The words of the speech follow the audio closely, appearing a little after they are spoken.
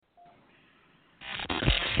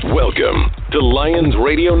Welcome to Lions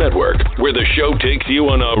Radio Network, where the show takes you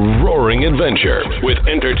on a roaring adventure with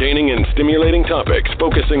entertaining and stimulating topics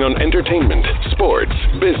focusing on entertainment, sports,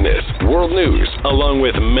 business, world news, along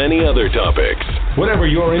with many other topics. Whatever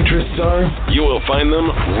your interests are, you will find them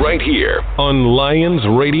right here on Lions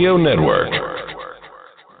Radio Network.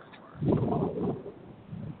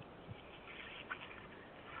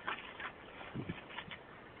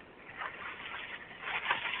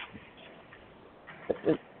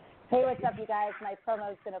 Hey, what's up, you guys? My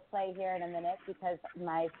promo's going to play here in a minute because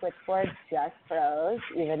my switchboard just froze,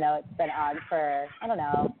 even though it's been on for,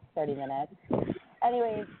 30 minutes.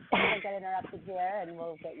 Anyways, we'll get interrupted here, and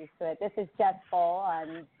we'll get used to it. This is Jess Full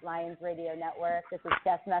on Lions Radio Network. This is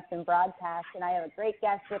JessMessin Broadcast, and I have a great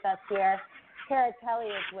guest with us here. Cara Kelly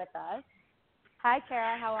is with us. Hi,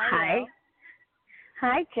 Cara. How are you?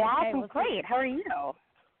 Hi, Jess. I'm great. How are you?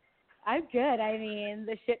 I'm good. I mean,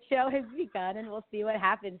 the shit show has begun, and we'll see what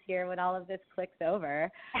happens here when all of this clicks over.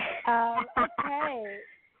 Okay.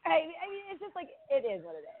 I mean, it's just like, it is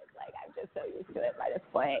what it is. Like, I'm just so used to it by this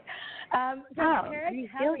point. Cara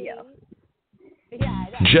Kelly, yeah,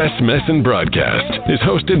 JessMessin Broadcast is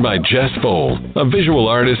hosted by Jess Full, a visual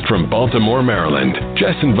artist from Baltimore, Maryland.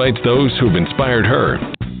 Jess invites those who've inspired her.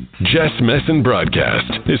 JessMessin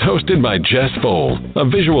Broadcast is hosted by Jess Full, a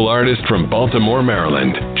visual artist from Baltimore,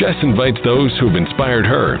 Maryland. Jess invites those who've inspired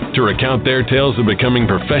her to recount their tales of becoming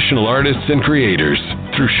professional artists and creators.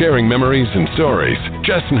 Through sharing memories and stories,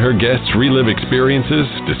 Jess and her guests relive experiences,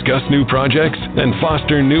 discuss new projects, and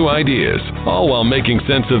foster new ideas, all while making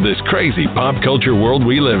sense of this crazy pop culture world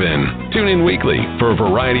we live in. Tune in weekly for a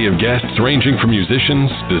variety of guests ranging from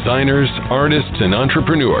musicians, designers, artists, and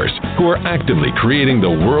entrepreneurs who are actively creating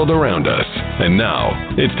the world around us. And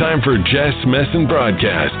now, it's time for JessMessin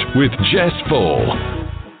Broadcast with Jess Full.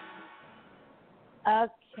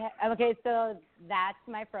 Okay, so that's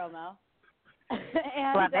my promo.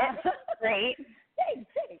 And, love it. Great. Thanks.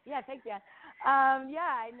 Yeah, thanks, yeah.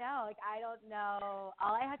 I know. Like, I don't know.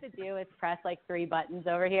 All I have to do is press, 3 buttons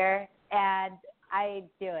over here, and I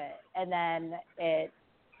do it. And then it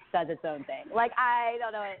does its own thing. Like, I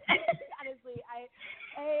don't know it. Honestly,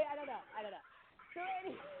 I don't know. So,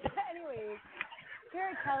 anyways,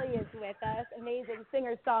 Cara Kelly is with us, amazing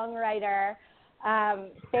singer-songwriter,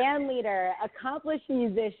 band leader, accomplished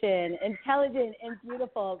musician, intelligent and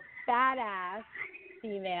beautiful, badass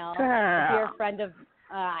female, dear friend of,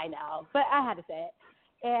 I know, but I had to say it.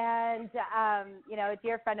 And, a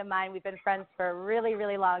dear friend of mine. We've been friends for a really,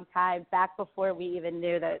 really long time, back before we even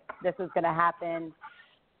knew that this was going to happen,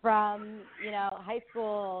 from, high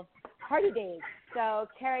school party days. So,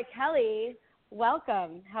 Cara Kelly,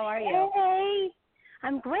 welcome. How are you? Hey,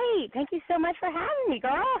 I'm great. Thank you so much for having me,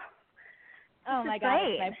 girl. Oh, my God,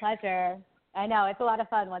 it's my pleasure. I know, it's a lot of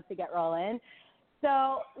fun once we get rolling.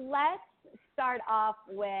 So let's start off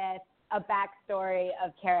with a backstory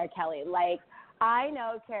of Cara Kelly. Like, I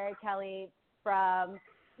know Cara Kelly from,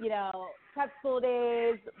 prep school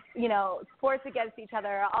days, sports against each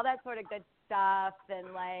other, all that sort of good stuff, and,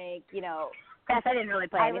 Yes, I didn't really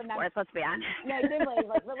play any sports, let's be honest. No, you didn't play,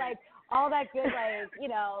 but, all that good,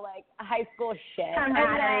 high school shit.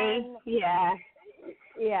 Camaraderie. Yeah.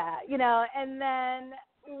 Yeah, and then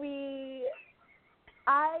we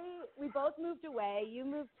both moved away. You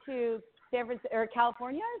moved to San Francisco or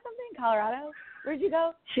California or something, Colorado. Where'd you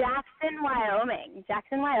go? Jackson, Wyoming. That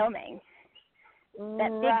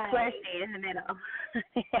big square state in the middle.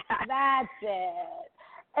 Yeah. That's it.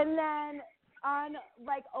 And then on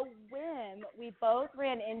a whim, we both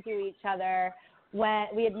ran into each other when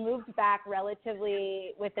we had moved back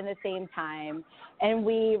relatively within the same time, and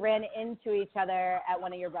we ran into each other at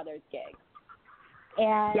one of your brother's gigs.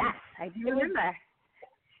 And yes, I do remember.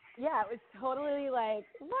 It was totally what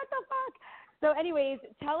the fuck? So anyways,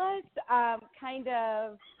 tell us kind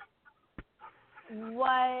of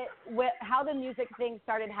how the music thing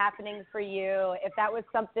started happening for you, if that was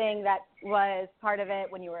something that was part of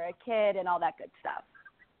it when you were a kid and all that good stuff.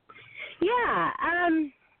 Yeah,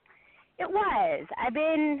 it was. I've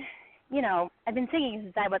been singing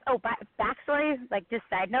since I was, backstory, just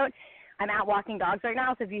side note, I'm out walking dogs right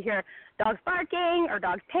now, so if you hear dogs barking or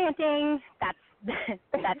dogs panting, that's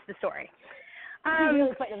the story. You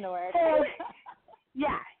really put them to work. So,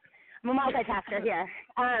 yeah, I'm a multitasker here.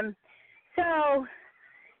 I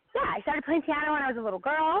started playing piano when I was a little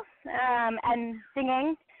girl, and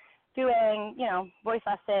singing, doing, voice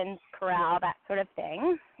lessons, chorale, that sort of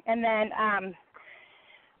thing. And then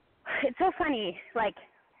it's so funny,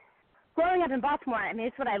 growing up in Baltimore,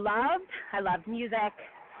 it's what I loved. I loved music.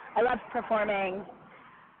 I loved performing.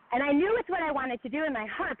 And I knew it's what I wanted to do in my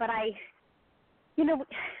heart, but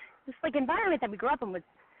this environment that we grew up in was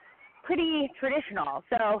pretty traditional.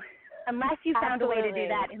 So unless you found a way to do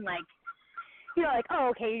that in like, you know, like, oh,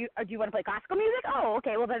 okay, do you want to play classical music? Oh,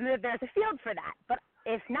 okay, well then there's a field for that. But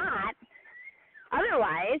if not,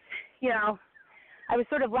 otherwise, you know, I was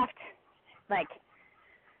sort of left like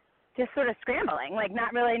just sort of scrambling, like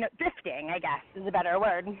not really drifting, I guess is a better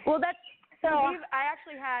word. Well, that's so. I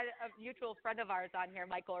actually had a mutual friend of ours on here,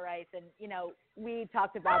 Michael Rice, and you know we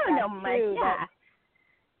talked about that too.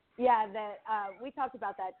 We talked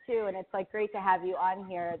about that too, and it's like great to have you on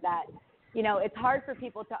here. That you know it's hard for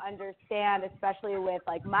people to understand, especially with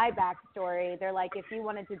like my backstory. They're like, if you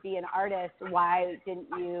wanted to be an artist, why didn't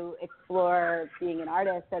you explore being an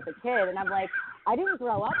artist as a kid? And I'm like, I didn't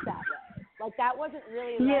grow up that way. Like that wasn't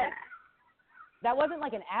really like that wasn't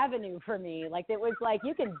like an avenue for me. Like it was like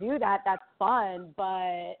you can do that, that's fun,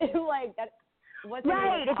 but like that wasn't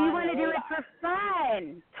right. If you want to do radar. it for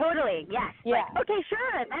fun, totally, yes. Yeah. Like, okay,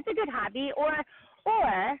 sure, that's a good hobby. Or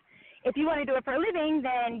if you want to do it for a living,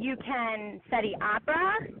 then you can study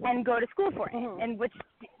opera and go to school for it, and which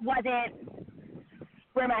wasn't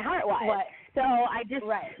where my heart was. What? So I just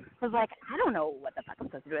was like, I don't know what the fuck I'm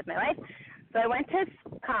supposed to do with my life. So I went to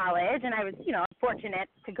college, and I was, you know, fortunate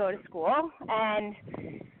to go to school and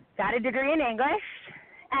got a degree in English,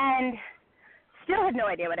 and still had no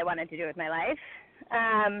idea what I wanted to do with my life,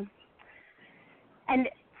 and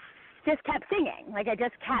just kept singing. Like I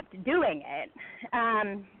just kept doing it,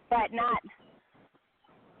 but not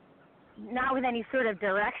with any sort of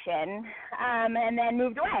direction, and then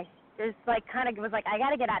moved away. Just like kind of was like, I got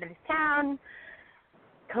to get out of this town,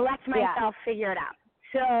 collect myself, figure it out.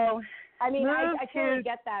 So I mean, I totally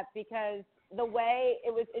get that because the way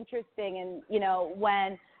it was interesting, and you know,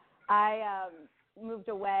 when I moved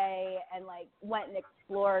away and like went and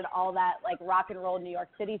explored all that like rock and roll New York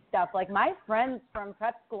City stuff, like my friends from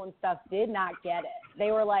prep school and stuff did not get it.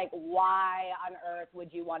 They were like, why on earth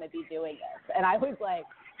would you want to be doing this? And I was like,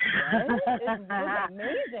 what? This is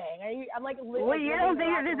amazing. I'm like, well, you don't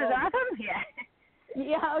think this is awesome?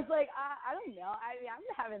 Yeah, I was like, I don't know. I mean, I'm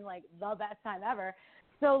having like the best time ever.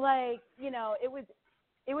 So like, you know, it was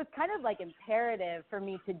kind of like imperative for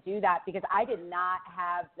me to do that because I did not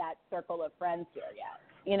have that circle of friends here yet,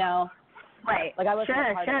 you know? Right. Like I wasn't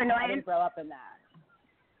a part of that. No, I didn't grow up in that.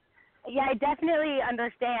 Yeah, I definitely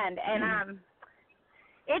understand. And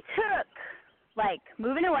it took like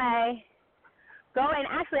moving away, going.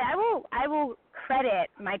 Actually, I will credit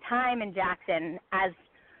my time in Jackson as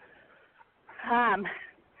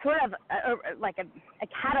sort of like a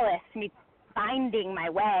catalyst to me finding my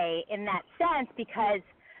way in that sense, because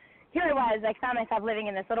here I was, I found myself living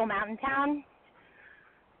in this little mountain town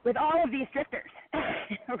with all of these drifters,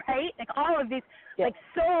 right? Like all of these like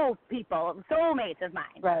soulmates of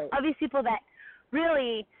mine. Right. All these people that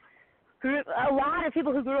really a lot of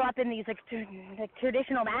people who grew up in these like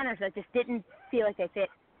traditional manners that just didn't feel like they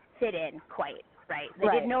fit in quite, right?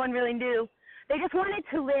 No one really knew. They just wanted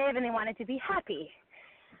to live and they wanted to be happy.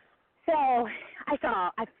 So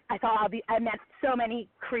I met so many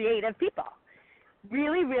creative people,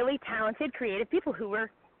 really, really talented creative people who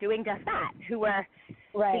were doing just that, who were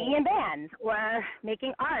singing in bands or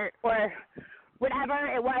making art or whatever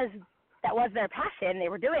it was that was their passion. They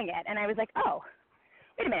were doing it, and I was like, oh,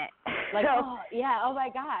 wait a minute. Like, so, oh my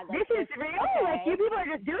God, like, this is real. Okay. Like you people are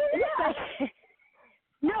just doing this. Yeah. Like,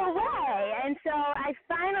 no way. And so I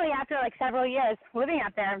finally, after like several years living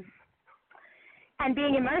out there, and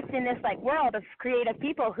being immersed in this like world of creative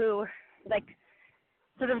people who like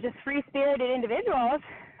sort of just free-spirited individuals,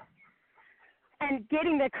 and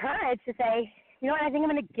getting the courage to say, you know what, I think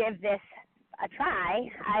I'm going to give this a try.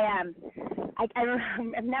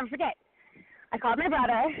 I'll never forget. I called my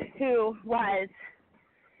brother who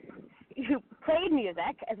played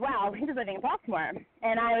music as well. He was living in Baltimore,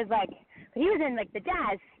 and I was like, but he was in like the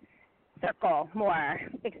jazz circle, more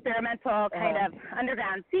experimental kind of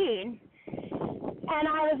underground scene. And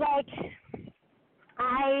I was like,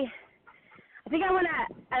 I think I wanna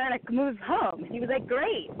move home. He was like,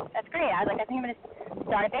 great, that's great. I was like, I think I'm gonna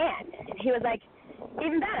start a band. And he was like,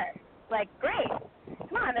 even better. Like, great.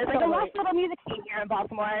 Come on, there's like a lost little music scene here in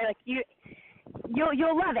Baltimore. Like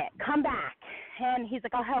you'll love it. Come back. And he's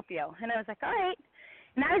like, I'll help you. And I was like, all right.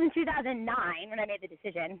 And that was in 2009 when I made the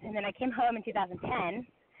decision. And then I came home in 2010.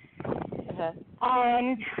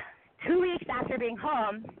 And 2 weeks after being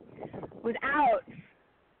home,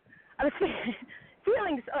 I was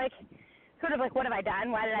feeling like sort of like, what have I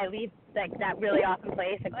done? Why did I leave like that really awesome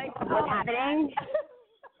place? Like what's happening?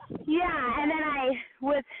 Yeah, and then I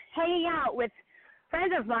was hanging out with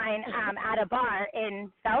friends of mine at a bar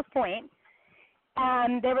in South Point.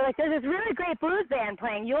 They were like, there's this really great blues band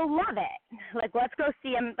playing. You'll love it. Like, let's go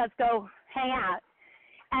see them. Let's go hang out.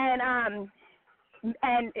 And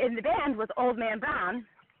in the band was Old Man Brown,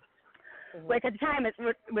 which at the time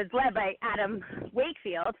was led by Adam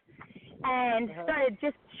Wakefield, and started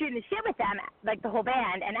just shooting the shit with them, like the whole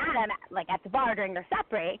band, and Adam, like at the bar during their set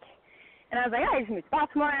break. And I was like, I just moved to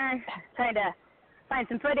Baltimore, trying to find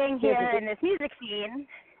some footing here in this music scene.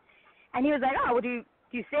 And he was like, oh, well, do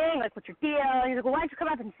you sing? Like, what's your deal? And he's like, well, why don't you come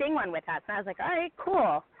up and sing one with us? And I was like, all right,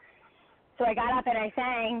 cool. So I got up and I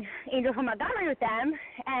sang Angel from Montgomery with them,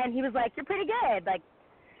 and he was like, you're pretty good. Like,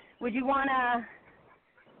 would you want to,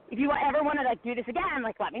 if you ever want to, like, do this again,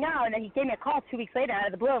 like, let me know. And then he gave me a call 2 weeks later out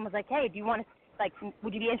of the blue and was like, hey, do you want to, like,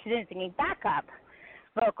 would you be interested in singing backup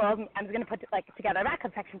vocals? I was going to put, like, together a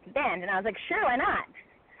backup section for the band. And I was like, sure, why not?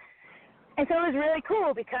 And so it was really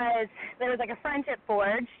cool because there was, like, a friendship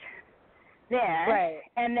forged there. Right.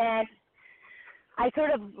 And then I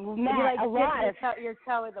sort of met a lot of your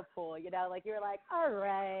toe in the pool, you know, like you were like, all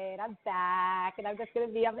right, I'm back, and I'm just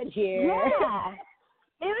gonna be up in here. Yeah,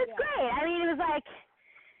 it was great. I mean, it was like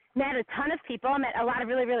met a ton of people, met a lot of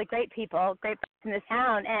really, really great people, great friends in this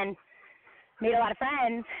town, and made a lot of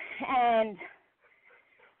friends. And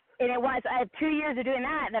it was 2 years of doing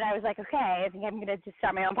that I was like, okay, I think I'm gonna just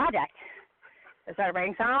start my own project. I started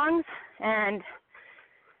writing songs and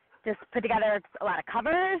just put together a lot of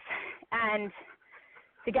covers, and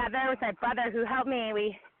together with my brother who helped me,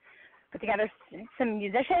 we put together some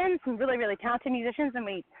musicians, some really, really talented musicians, and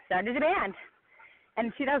we started a band.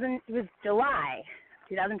 And it was July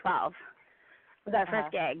 2012 was our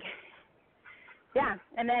first gig. Yeah,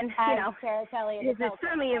 and then, you know, Cara Kelly it's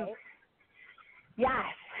certainly, right?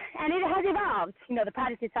 yes, and it has evolved. You know, the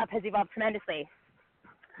project itself has evolved tremendously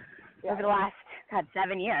over the last,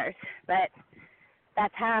 7 years, but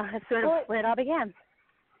that's sort of where it all began.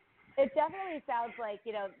 It definitely sounds like,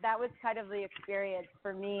 you know, that was kind of the experience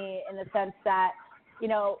for me in the sense that, you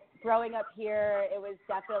know, growing up here, it was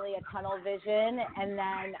definitely a tunnel vision. And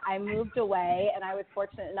then I moved away, and I was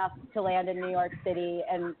fortunate enough to land in New York City.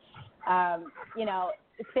 And, you know,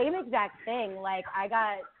 same exact thing. Like, I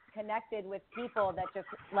got connected with people that just,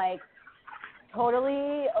 like,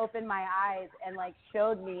 totally opened my eyes and, like,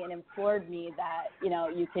 showed me and implored me that, you know,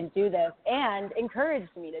 you can do this, and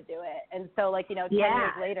encouraged me to do it. And so, like, you know, 10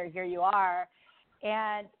 years later, here you are.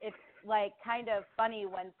 And it's, like, kind of funny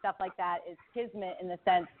when stuff like that is kismet in the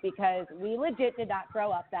sense because we legit did not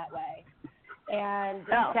grow up that way. And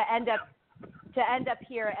to end up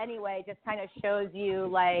here anyway just kind of shows you,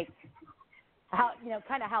 like, how, you know,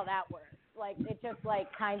 kind of how that works. Like, it just, like,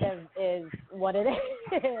 kind of is what it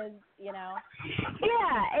is, you know?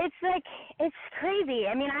 Yeah, it's, like, it's crazy.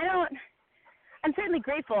 I mean, I'm certainly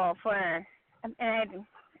grateful for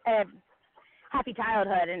a happy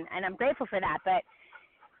childhood, and I'm grateful for that, but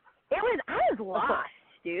I was lost,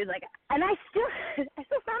 dude. Like, and I still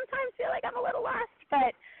sometimes feel like I'm a little lost,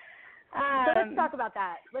 but. So let's talk about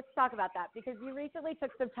that. Because you recently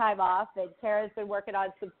took some time off, and Cara's been working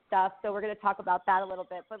on some stuff, so we're going to talk about that a little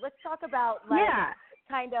bit. But let's talk about, like,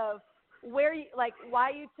 kind of where you, like, why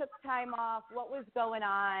you took time off, what was going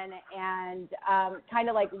on, and kind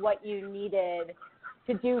of, like, what you needed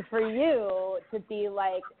to do for you to be,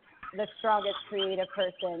 like, the strongest creative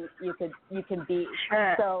person you can be.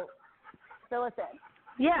 Sure. So fill us in.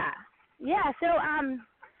 Yeah. So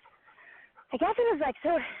I guess it was like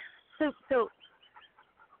So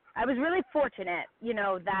I was really fortunate, you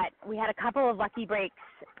know, that we had a couple of lucky breaks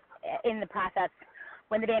in the process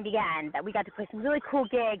when the band began, that we got to play some really cool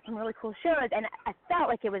gigs, some really cool shows, and I felt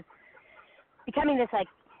like it was becoming this, like,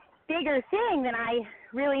 bigger thing than I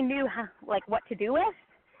really knew how, like, what to do with.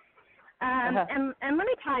 And let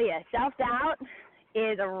me tell you, self-doubt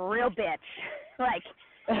is a real bitch. Like,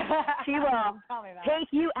 she will take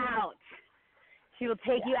you out. She will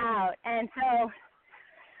take you out. And so...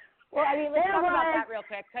 Well, I mean, let's talk about that real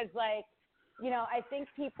quick because, like, you know, I think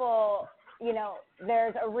people, you know,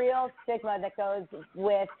 there's a real stigma that goes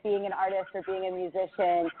with being an artist or being a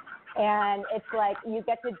musician, and it's like you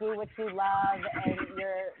get to do what you love and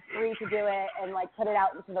you're free to do it and, like, put it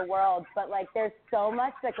out into the world. But, like, there's so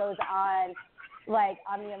much that goes on, like,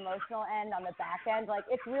 on the emotional end, on the back end. Like,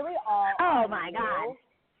 it's really all Oh, my God.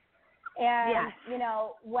 And, you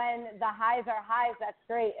know, when the highs are highs, that's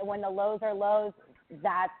great. And when the lows are lows,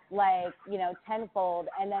 that's, like, you know, tenfold.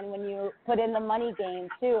 And then when you put in the money game,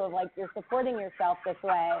 too, of, like, you're supporting yourself this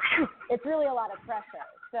way, it's really a lot of pressure.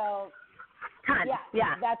 So,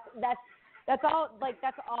 that's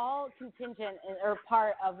all contingent or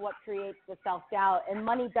part of what creates the self-doubt. And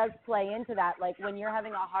money does play into that. Like, when you're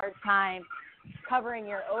having a hard time covering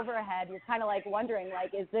your overhead, you're kind of, like, wondering,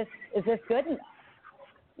 like, is this good enough?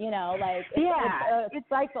 You know, like, it's a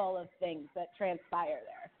cycle of things that transpire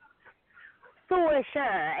there. For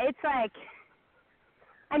sure. It's like,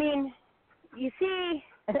 I mean, you see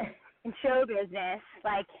in show business,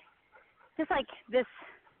 like, just like this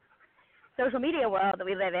social media world that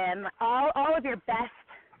we live in, all of your best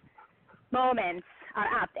moments are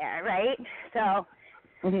out there, right? So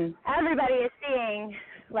everybody is seeing,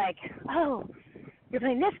 like, oh, you're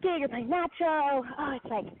playing this gig, you're playing that show. Oh, it's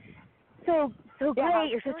like so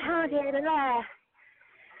great, you're so talented, blah, blah.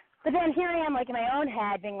 But then here I am, like, in my own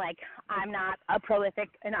head, being like, I'm not a prolific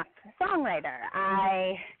enough songwriter.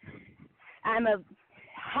 I'm a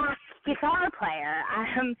half guitar player.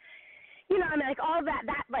 I'm like, all that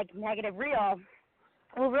like negative reel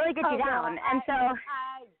will really get you down. And so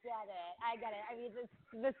I get it. I mean,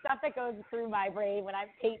 the stuff that goes through my brain when I'm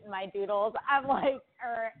painting my doodles, I'm like,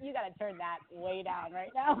 you got to turn that way down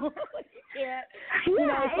right now. You can't.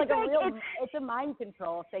 Yeah, it's a mind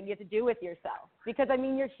control thing you have to do with yourself. Because, I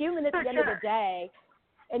mean, you're human at the end of the day,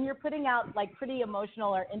 and you're putting out, like, pretty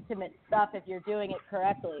emotional or intimate stuff if you're doing it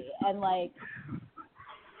correctly. And, like,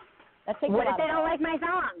 that takes what if they don't like my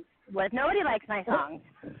songs? What if nobody likes my songs?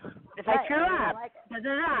 If I screw up?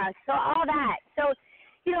 So all that. So,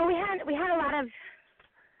 we had a lot of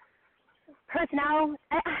personnel.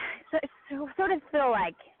 Sort of feel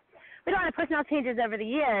like we don't have personnel changes over the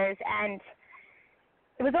years, and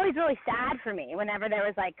it was always really sad for me whenever there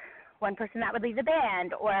was like one person that would leave the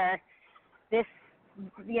band, or this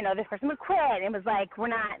person would quit. It was like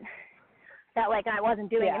that like I wasn't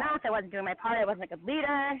doing enough. I wasn't doing my part. I wasn't a good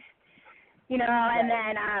leader. And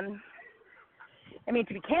then, I mean,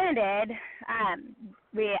 to be candid,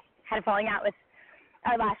 we had a falling out with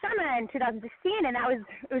our last summer in 2016, and it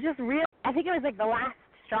was just real. I think it was like the last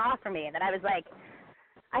straw for me that I was like,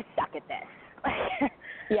 I suck at this.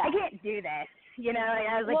 I can't do this.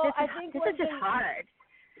 I was like, this is just hard.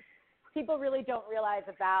 People really don't realize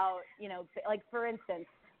about, like, for instance,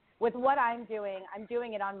 with what I'm doing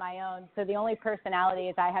it on my own. So the only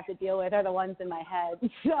personalities I have to deal with are the ones in my head.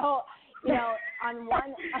 So, on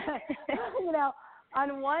one,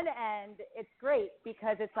 on one end, it's great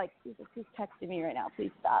because it's like, Jesus, who's texting me right now?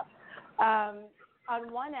 Please stop.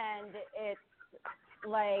 On one end, it's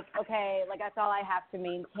like, okay, like that's all I have to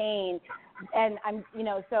maintain. And I'm,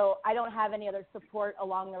 so I don't have any other support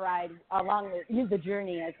along the ride, along the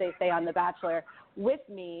journey, as they say on The Bachelor, with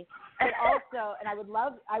me. But also, and I would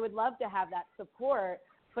love to have that support.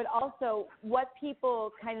 But also, what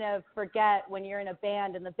people kind of forget when you're in a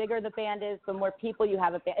band, and the bigger the band is, the more people you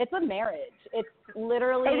have a band. It's a marriage. It's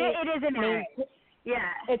literally it is a marriage.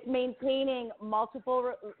 It's maintaining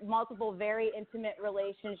multiple very intimate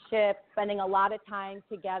relationships, spending a lot of time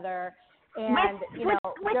together, and with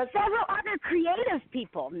several other creative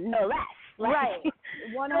people, no less. Right,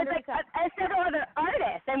 100%. Several other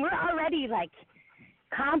artists, and we're already like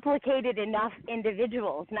complicated enough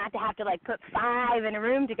individuals not to have to like put 5 in a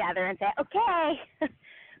room together and say, okay,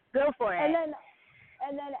 go for it.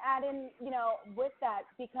 And then add in, with that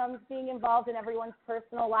becomes being involved in everyone's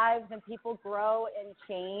personal lives, and people grow and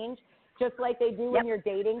change just like they do when you're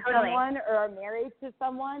dating someone or are married to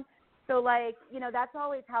someone. So like, that's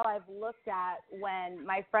always how I've looked at when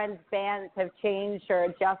my friends' bands have changed or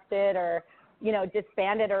adjusted or,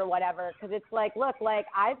 disbanded or whatever, because it's like, look, like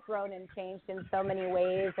I've grown and changed in so many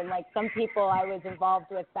ways, and like some people I was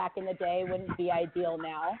involved with back in the day wouldn't be ideal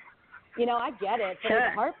now. I get it, but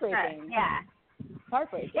it's heartbreaking. Yeah. It's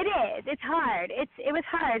heartbreaking. It is. It's hard. It was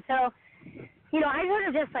hard. So, I sort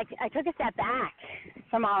of just like, I took a step back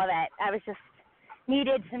from all of it. I was just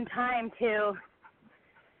needed some time to,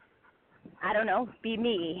 I don't know, be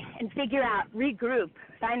me and figure out, regroup,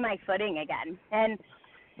 find my footing again. And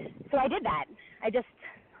so I did that.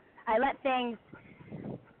 I let things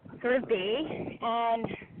sort of be, and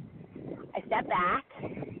I stepped back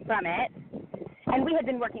from it. And we had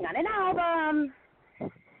been working on an album,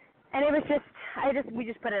 and it was we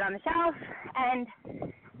just put it on the shelf, and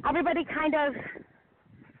everybody kind of,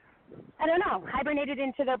 I don't know, hibernated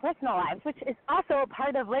into their personal lives, which is also a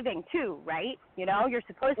part of living too, right? You're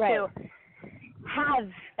supposed to have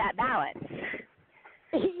that balance.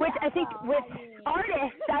 Which I think with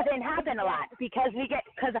artists doesn't happen a lot because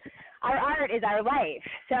our art is our life.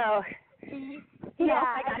 So,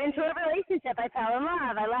 I got into a relationship, I fell in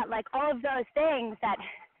love, I let like all of those things that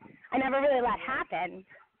I never really let happen.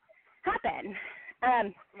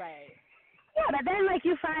 Right. Yeah, but then like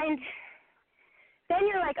you find, then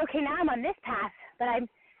you're like, okay, now I'm on this path, but I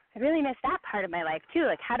really miss that part of my life too.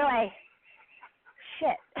 Like, how do I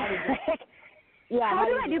do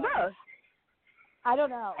I do both? I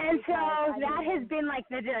don't know. And so that has been like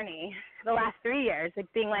the journey the last 3 years, like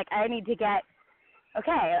being like, I need to get,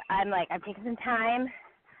 okay, I'm taking some time.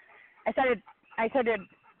 I started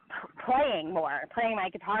playing my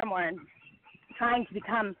guitar more, and trying to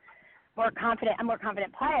become a more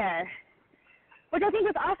confident player, which I think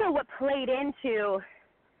was also what played into,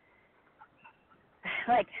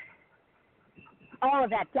 like, all of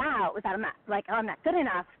that doubt was that I'm not good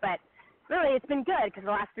enough. But really, it's been good because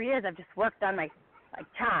the last 3 years I've just worked on my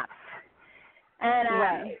chops, and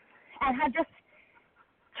have just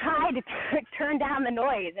tried to turn down the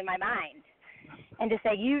noise in my mind and to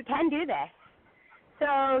say, you can do this.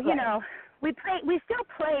 So, you know, we still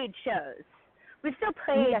played shows. We've still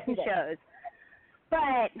played some shows.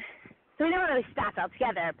 But, so we never really stopped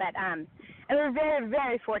altogether. But, and we're very,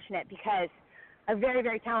 very fortunate because a very,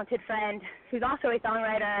 very talented friend who's also a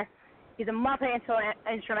songwriter, he's a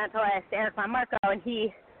multi-instrumentalist, Eric Marco, and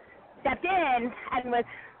he stepped in and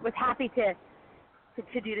was happy to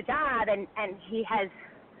do the job, and he has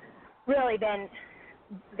really been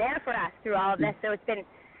there for us through all of this. So it's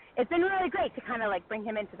been really great to kind of like bring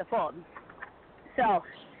him into the fold. So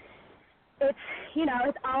it's, you know,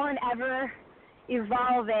 it's all an ever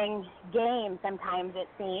evolving game sometimes, it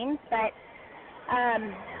seems. But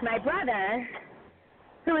my brother,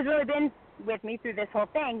 who has really been with me through this whole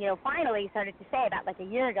thing, you know, finally started to say about like a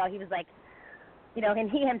year ago, he was like, you know,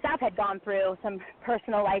 and he himself had gone through some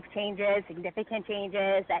personal life changes, significant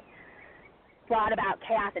changes that brought about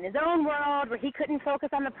chaos in his own world where he couldn't focus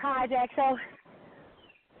on the project. So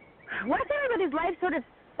once everybody's life sort of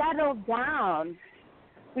settled down,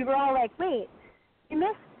 we were all like, wait, we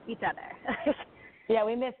miss each other. Yeah,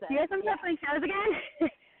 we miss it. Do you guys want to play shows again?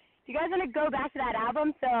 Do you guys want to go back to that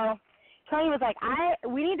album? So Tony was like,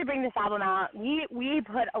 we need to bring this album out. We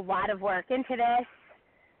put a lot of work into this.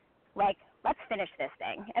 Like, let's finish this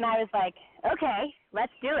thing. And I was like, okay,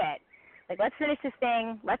 let's do it. Like, let's finish this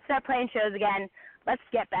thing. Let's start playing shows again. Let's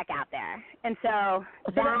get back out there. And so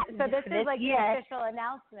this is like year, the official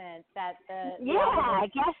announcement that the I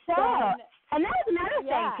guess so. Done. And that was another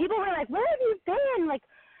thing. People were like, where have you been? Like,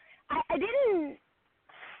 I didn't,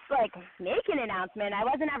 like, make an announcement. I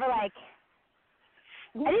wasn't ever like,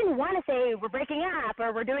 I didn't want to say we're breaking up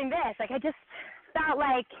or we're doing this. Like, I just felt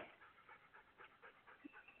like,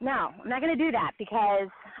 no, I'm not going to do that because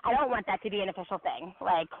I don't want that to be an official thing.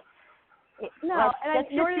 Like, no, and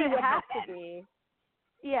nor does it have to be.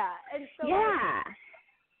 Yeah, and so yeah.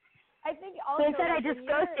 I think also. So instead, I just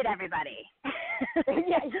ghosted everybody.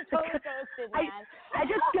 Yeah, you totally ghosted, man. I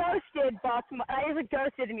just ghosted Baltimore. I just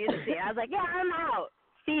ghosted the music scene. I was like, yeah, I'm out.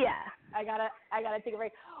 See ya. I gotta take a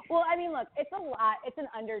break. Well, I mean, look, it's a lot. It's an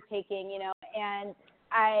undertaking, you know, and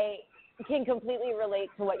I can completely relate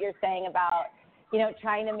to what you're saying about, you know,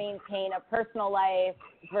 trying to maintain a personal life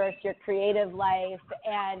versus your creative life.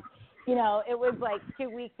 And, you know, it was like 2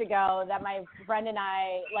 weeks ago that my friend and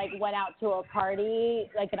I, like, went out to a party,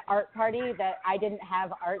 like an art party that I didn't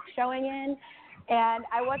have art showing in. And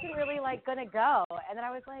I wasn't really, like, going to go. And then I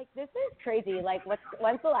was like, this is crazy. Like,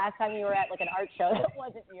 when's the last time you were at, like, an art show that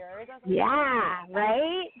wasn't yours? I was like, yeah,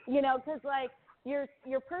 right? You know, because, like, your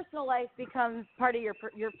personal life becomes part of your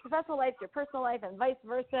professional life, your personal life, and vice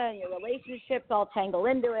versa, and your relationships all tangle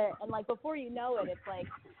into it. And, like, before you know it, it's like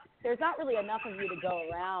there's not really enough of you to go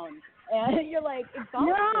around. And you're, like,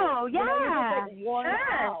 exhausted. No, yeah. You know, you're just, like, worn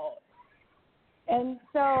out. And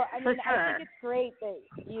so, I mean, I think it's great that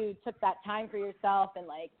you took that time for yourself and,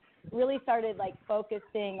 like, really started, like,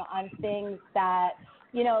 focusing on things that,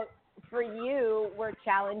 you know, for you were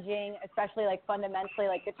challenging, especially, like, fundamentally,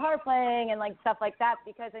 like, guitar playing and, like, stuff like that.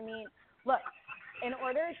 Because, I mean, look, in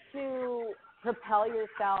order to propel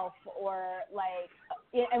yourself or, like,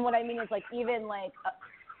 and what I mean is, like, even, like,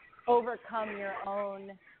 overcome your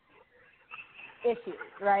own issues,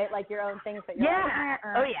 right? Like, your own things that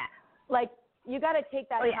you're like, you got to take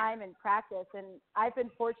that time and practice. And I've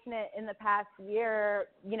been fortunate in the past year,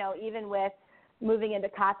 you know, even with moving into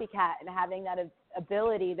Copycat and having that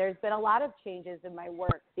ability, there's been a lot of changes in my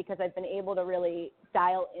work because I've been able to really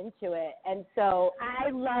dial into it. And so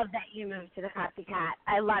I love that you moved to the Copycat.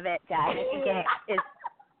 I love it, Jess.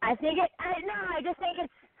 I just think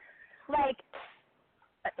it's like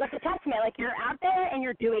a testament. Like, you're out there and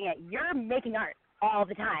you're doing it. You're making art all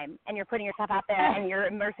the time, and you're putting yourself out there, and you're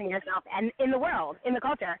immersing yourself and in the world, in the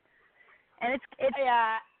culture, and it's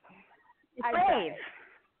brave.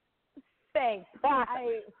 Thanks.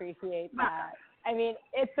 I appreciate that. I mean,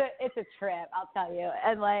 it's a trip, I'll tell you.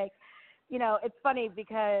 And, like, you know, it's funny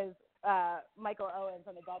because Michael Owens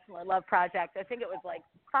on the Baltimore Love Project, I think it was like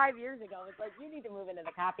 5 years ago, was like, you need to move into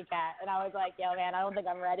the Copycat. And I was like, yo, man, I don't think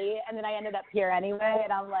I'm ready. And then I ended up here anyway,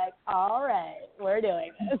 and I'm like, all right, we're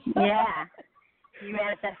doing this. Yeah. You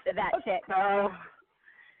manifested that shit, bro.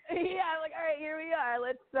 Yeah, I'm like, all right, here we are.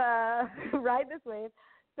 Let's ride this wave.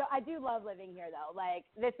 So I do love living here, though. Like,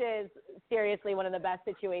 this is seriously one of the best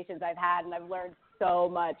situations I've had, and I've learned so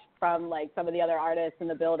much from, like, some of the other artists in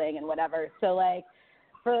the building and whatever. So, like,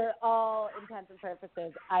 for all intents and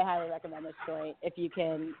purposes, I highly recommend this joint if you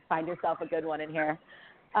can find yourself a good one in here.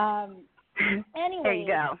 Anyway. There you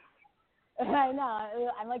go. I know.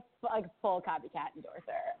 I'm like full copycat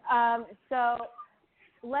endorser. So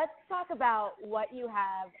let's talk about what you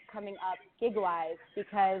have coming up gig-wise,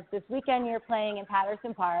 because this weekend you're playing in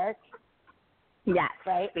Patterson Park. Yes,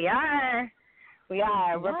 right? We are.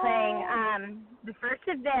 We're playing the first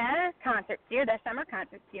of their concert series, their summer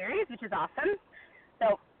concert series, which is awesome.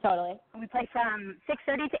 So totally, we play from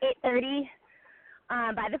 6:30 to 8:30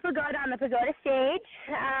 by the Pagoda on the Pagoda stage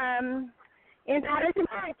in Patterson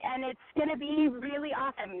Park, and it's going to be really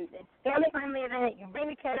awesome. It's a family-friendly event. You can bring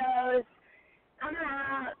the kiddos, come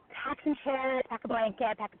out, pack some chairs, pack a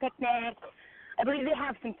blanket, pack a picnic. I believe they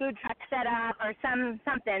have some food trucks set up or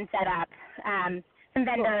something set up, some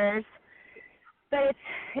vendors. But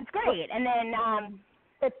it's great. And then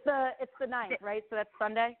it's the 9th, right? So that's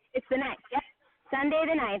Sunday? It's the 9th, yep. Sunday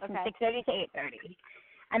the 9th from 6:30 to 8:30.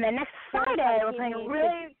 And then next Friday we're playing a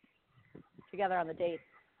really together on the dates.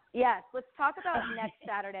 Yes, let's talk about next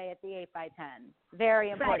Saturday at the 8x10. Very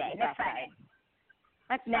important. Next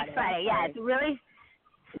Friday. Yeah, it's a really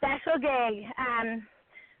special gig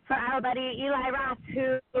for our buddy Eli Roth,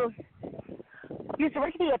 who used to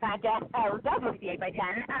work at the 8x10, or does work at the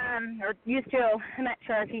 8x10, or used to. I'm not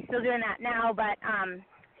sure if he's still doing that now, but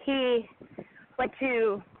he went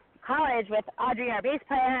to college with Audrey, our bass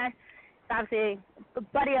player. He's obviously a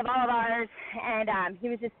buddy of all of ours, and he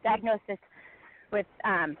was just diagnosed with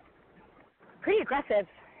pretty aggressive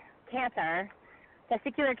cancer,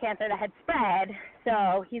 testicular cancer that had spread.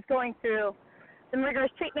 So he's going through some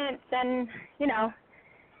rigorous treatments, and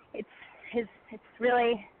it's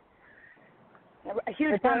really a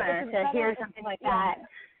huge bummer to hear something like that.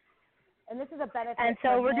 And this is a benefit. And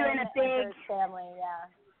so we're doing a big family,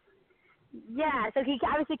 Yeah, so he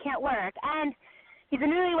obviously can't work, and he's a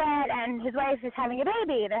newlywed, and his wife is having a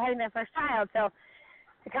baby. They're having their first child, so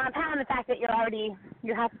to compound the fact that your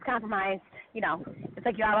health is compromised, it's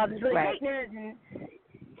like you have all this really great news, and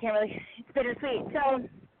you can't really, it's bittersweet. So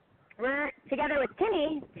we're together with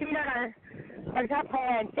Timmy Dodd, our guitar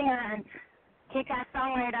player and singer and kick-ass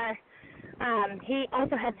songwriter. He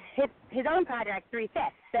also has his own project,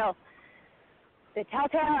 3/5. So the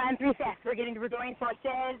Telltale and 3/5, we're joining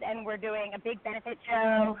forces, and we're doing a big benefit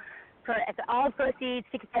show. It's all proceeds,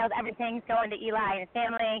 ticket sales, everything's going to Eli and his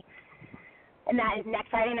family. And that is next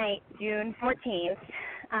Friday night, June 14th,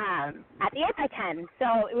 at the 8x10.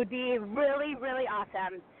 So it would be really, really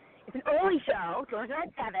awesome. It's an early show. Doors are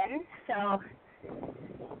at 7. So,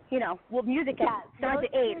 music starts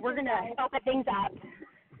at 8. We're going to open things up.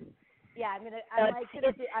 Yeah, I'm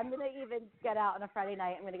gonna even get out on a Friday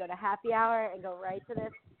night. I'm gonna go to happy hour and go right to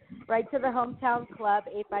the hometown club,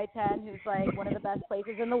 8x10, who's like one of the best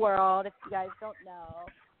places in the world. If you guys don't know,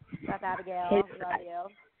 Beth Abigail, love you.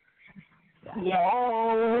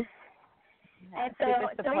 Yes. And so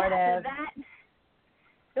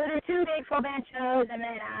those are 2 big full band shows, and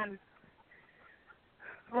then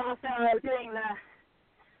we're also doing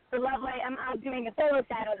the lovely. I'm doing a solo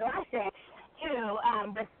set of the last 6 too,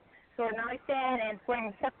 with Sword Noxon and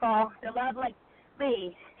Spring Circle, the lovely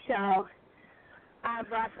Lee show.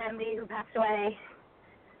 For our friend Lee, who passed away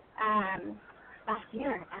last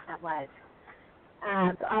year, I guess that was.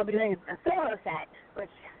 So I'll be doing a solo set, which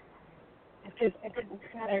is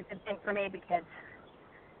another good thing for me, because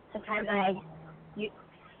sometimes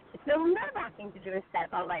it's so nerve-wracking to do a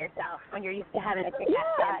set all by yourself when you're used to having a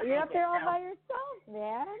kick-ass band. You're up there all by yourself,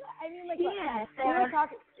 man. I mean, like,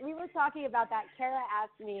 we were talking about that. Cara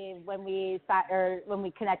asked me when we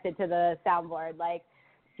connected to the soundboard, like,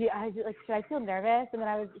 should I feel nervous? And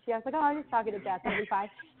then she was like, oh, I'm just talking to Jess, it'll be fine.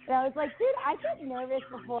 And I was like, dude, I get nervous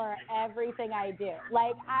before everything I do.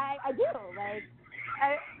 Like, I do. Like,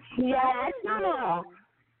 it's normal.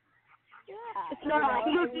 Yeah, it's normal.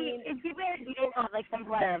 It'd be weird if you didn't have like some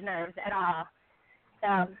flutter of nerves at all. So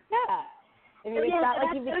yeah, I mean, it's not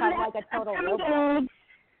like you become like a total robot.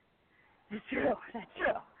 That's true.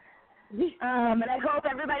 And I hope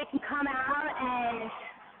everybody can come out and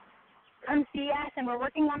come see us. And we're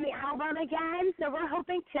working on the album again, so we're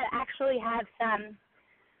hoping to actually have some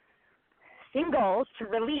singles to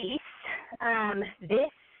release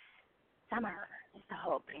this summer. Is the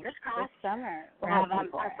hope. Fingers crossed. This summer. We'll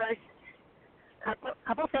have our first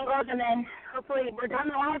couple singles, and then hopefully we're done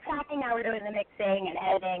the live tracking. Now we're doing the mixing and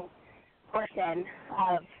editing portion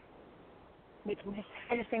of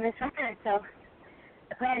finishing this record. So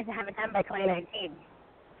the plan is to have it done by 2019,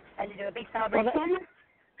 and to do a big celebration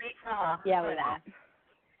Grateful Yeah, for that.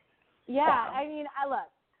 Yeah, So. I mean, look,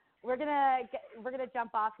 we're gonna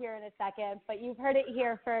jump off here in a second, but you've heard it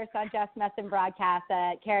here first on JessMessin Broadcast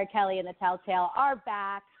that Cara Kelly and the Telltale are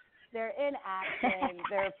back. They're in action.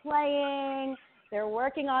 They're playing. They're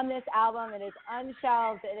working on this album. It is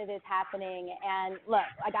unshelved and it is happening. And look,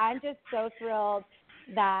 like I'm just so thrilled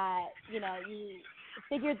that you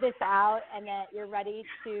figured this out and that you're ready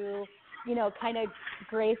to kind of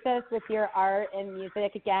grace us with your art and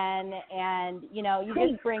music again. And you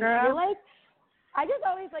just bring you're like. I just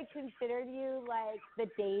always considered you like the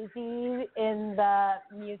Daisy in the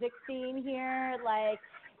music scene here. Like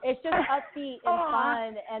it's just upbeat and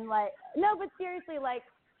fun and no, but seriously,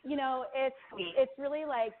 it's really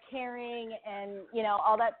caring and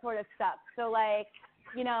all that sort of stuff. So I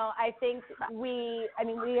think we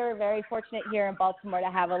are very fortunate here in Baltimore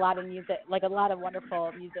to have a lot of music, a lot of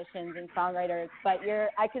wonderful musicians and songwriters. But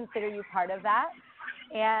I consider you part of that,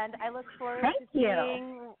 and I look forward to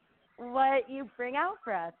seeing what you bring out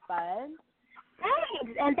for us, bud.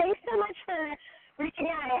 Thanks, and thanks so much for reaching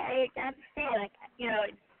out. I have to say,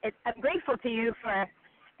 I'm grateful to you for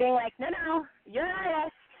being no, you're an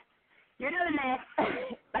artist, you're doing this.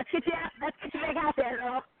 Let's get you back out there,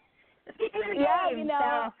 girl. Let's get you in the game.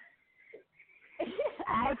 So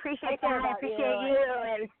I appreciate that. I appreciate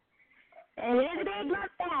you, and it is a big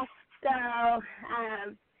love fest.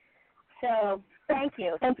 So thank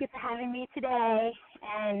you. Thank you for having me today,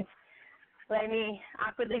 and let me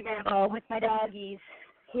awkwardly ramble with my doggies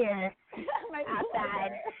here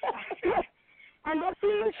outside. And we'll see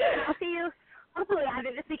you soon. I'll see you hopefully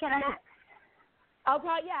either this weekend or next. I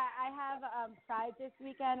have Pride this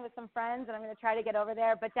weekend with some friends, and I'm going to try to get over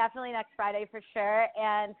there, but definitely next Friday for sure.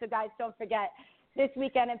 And so, guys, don't forget, this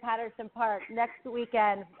weekend in Patterson Park. Next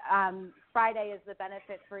weekend, Friday is the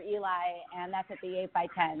benefit for Eli, and that's at the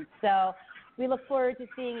 8x10. So we look forward to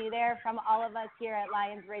seeing you there. From all of us here at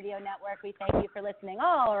Lions Radio Network, we thank you for listening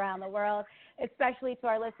all around the world, especially to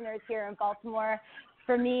our listeners here in Baltimore.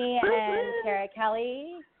 For me and Cara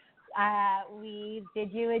Kelly, we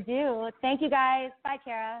bid you adieu. Thank you, guys. Bye,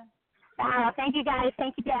 Cara. Thank you, guys.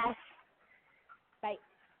 Thank you, Jess. Bye.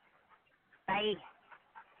 Bye.